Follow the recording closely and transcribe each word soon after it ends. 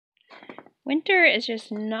Winter is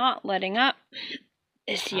just not letting up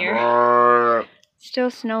this year. It's still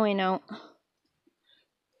snowing out.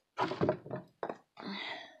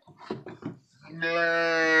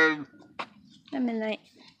 At midnight.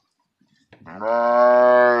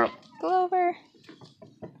 Clover.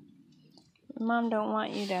 Mom don't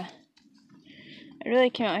want you to. I really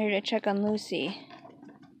came out here to check on Lucy,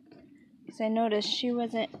 because I noticed she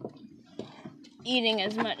wasn't eating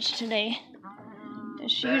as much today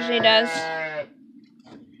as she usually does,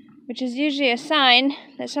 which is usually a sign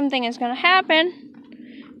that something is going to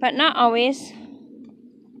happen, but not always.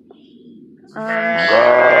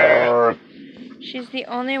 She's the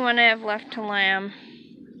only one I have left to lamb,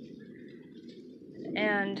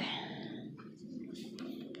 and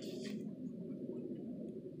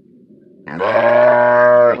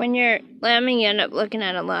when you're lambing, you end up looking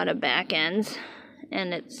at a lot of back ends,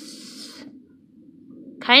 and it's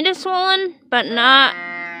kind of swollen, but not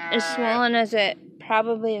as swollen as it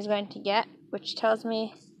probably is going to get, which tells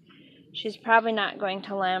me she's probably not going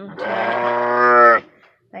to lamb tonight,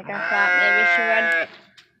 like I thought maybe she would.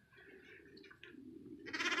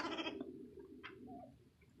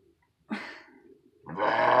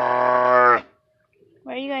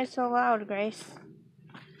 Why are you guys so loud, Grace?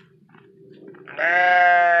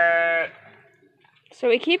 So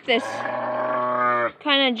we keep this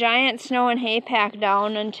kind of giant snow and hay pack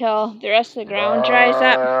down until the rest of the ground dries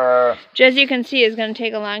up, which as you can see is going to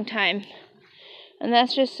take a long time. And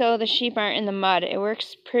that's just so the sheep aren't in the mud. It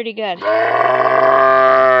works pretty good.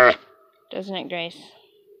 Doesn't it, Grace?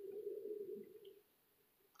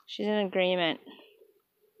 She's in agreement.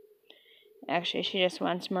 Actually, she just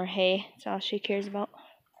wants more hay. That's all she cares about.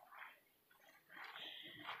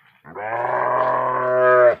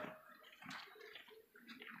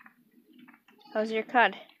 How's your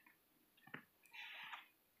cud?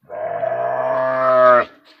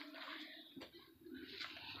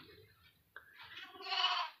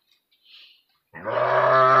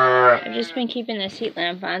 I've just been keeping this heat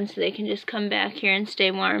lamp on so they can just come back here and stay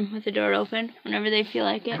warm with the door open whenever they feel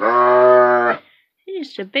like it. There's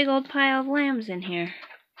just a big old pile of lambs in here.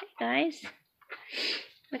 Hey guys,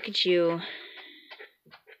 look at you.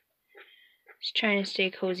 Just trying to stay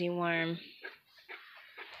cozy warm.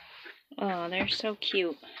 Oh, they're so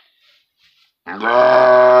cute.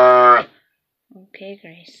 Okay,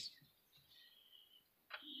 Grace.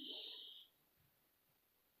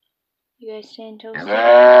 You guys staying toasty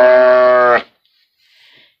back here?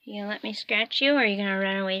 You gonna let me scratch you, or are you gonna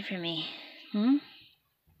run away from me?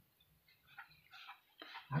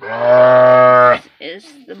 This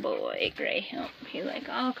is the boy, Gray. Oh, he's like,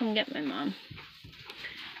 I'll come get my mom.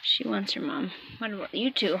 She wants her mom. What about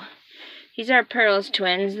you two? These are Pearl's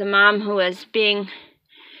twins. The mom who was being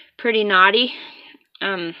pretty naughty.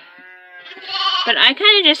 But I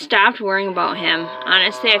kind of just stopped worrying about him.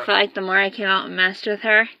 Honestly, I feel like the more I came out and messed with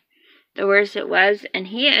her, the worse it was. And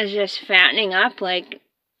he is just fattening up like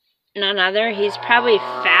none other. He's probably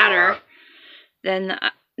fatter than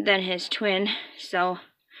his twin. So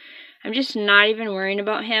I'm just not even worrying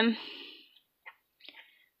about him.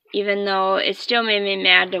 Even though it still made me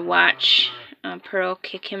mad to watch Pearl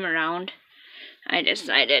kick him around. I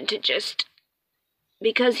decided to just,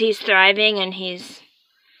 because he's thriving and he's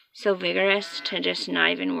so vigorous, to just not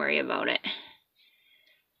even worry about it.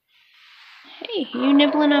 Hey, you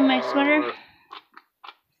nibbling on my sweater?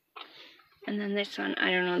 And then this one, I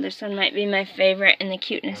don't know, this one might be my favorite in the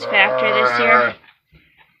cuteness factor this year.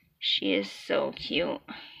 She is so cute.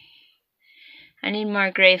 I need more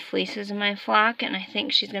gray fleeces in my flock, and I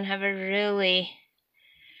think she's going to have a really,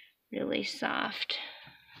 really soft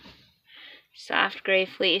gray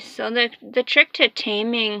fleece. So the trick to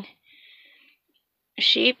taming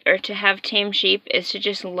sheep, or to have tame sheep, is to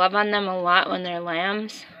just love on them a lot when they're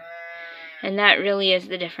lambs. And that really is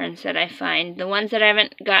the difference that I find. The ones that I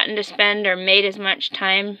haven't gotten to spend or made as much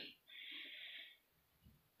time,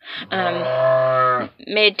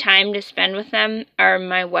 made time to spend with them, are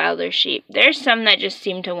my wilder sheep. There's some that just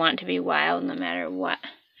seem to want to be wild no matter what.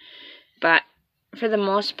 But for the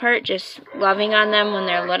most part, just loving on them when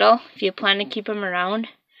they're little, if you plan to keep them around,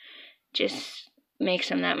 just makes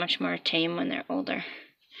them that much more tame when they're older.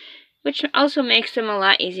 Which also makes them a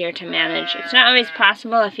lot easier to manage. It's not always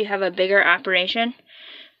possible if you have a bigger operation,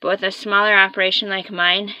 but with a smaller operation like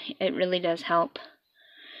mine, it really does help.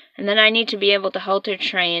 And then I need to be able to halter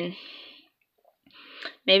train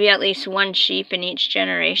maybe at least one sheep in each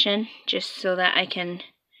generation, just so that I can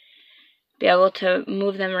be able to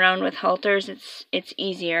move them around with halters. It's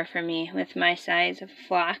easier for me with my size of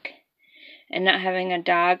flock, and not having a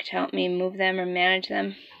dog to help me move them or manage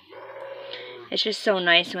them. It's just so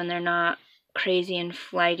nice when they're not crazy and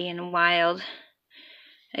flighty and wild.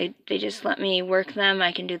 They just let me work them.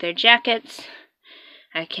 I can do their jackets.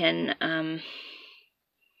 I can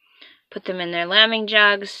put them in their lambing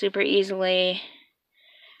jugs super easily.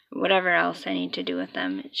 Whatever else I need to do with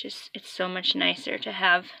them. It's so much nicer to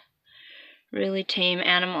have really tame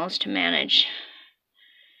animals to manage.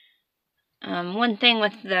 One thing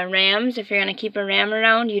with the rams, if you're going to keep a ram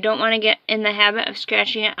around, you don't want to get in the habit of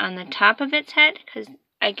scratching it on the top of its head, because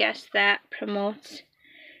I guess that promotes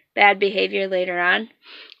bad behavior later on.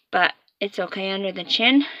 But it's okay under the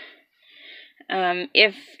chin.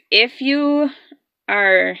 If you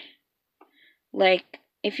are like,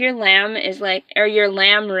 if your lamb is like, or your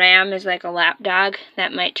lamb ram is like a lap dog,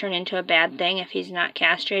 that might turn into a bad thing if he's not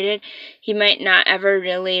castrated. He might not ever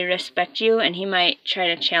really respect you, and he might try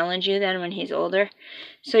to challenge you then when he's older.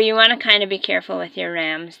 So you want to kind of be careful with your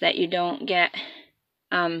rams that you don't get,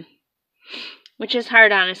 which is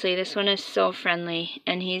hard, honestly. This one is so friendly,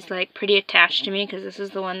 and he's like pretty attached to me, because this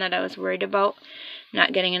is the one that I was worried about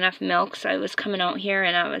not getting enough milk. So I was coming out here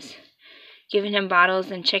and I was giving him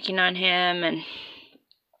bottles and checking on him and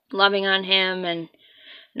loving on him, and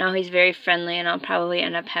now he's very friendly, and I'll probably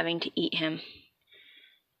end up having to eat him,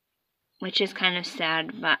 which is kind of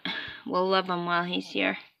sad, but we'll love him while he's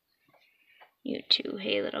here. You too.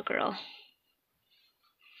 Hey, little girl.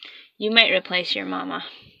 You might replace your mama,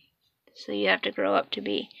 so you have to grow up to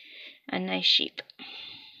be a nice sheep.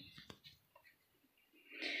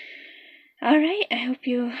 Alright, I hope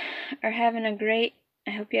you are having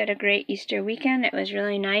I hope you had a great Easter weekend. It was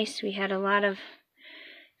really nice. We had a lot of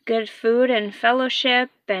good food and fellowship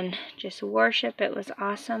and just worship. It was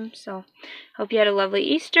awesome. So hope you had a lovely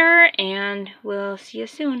Easter, and we'll see you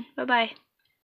soon. Bye-bye.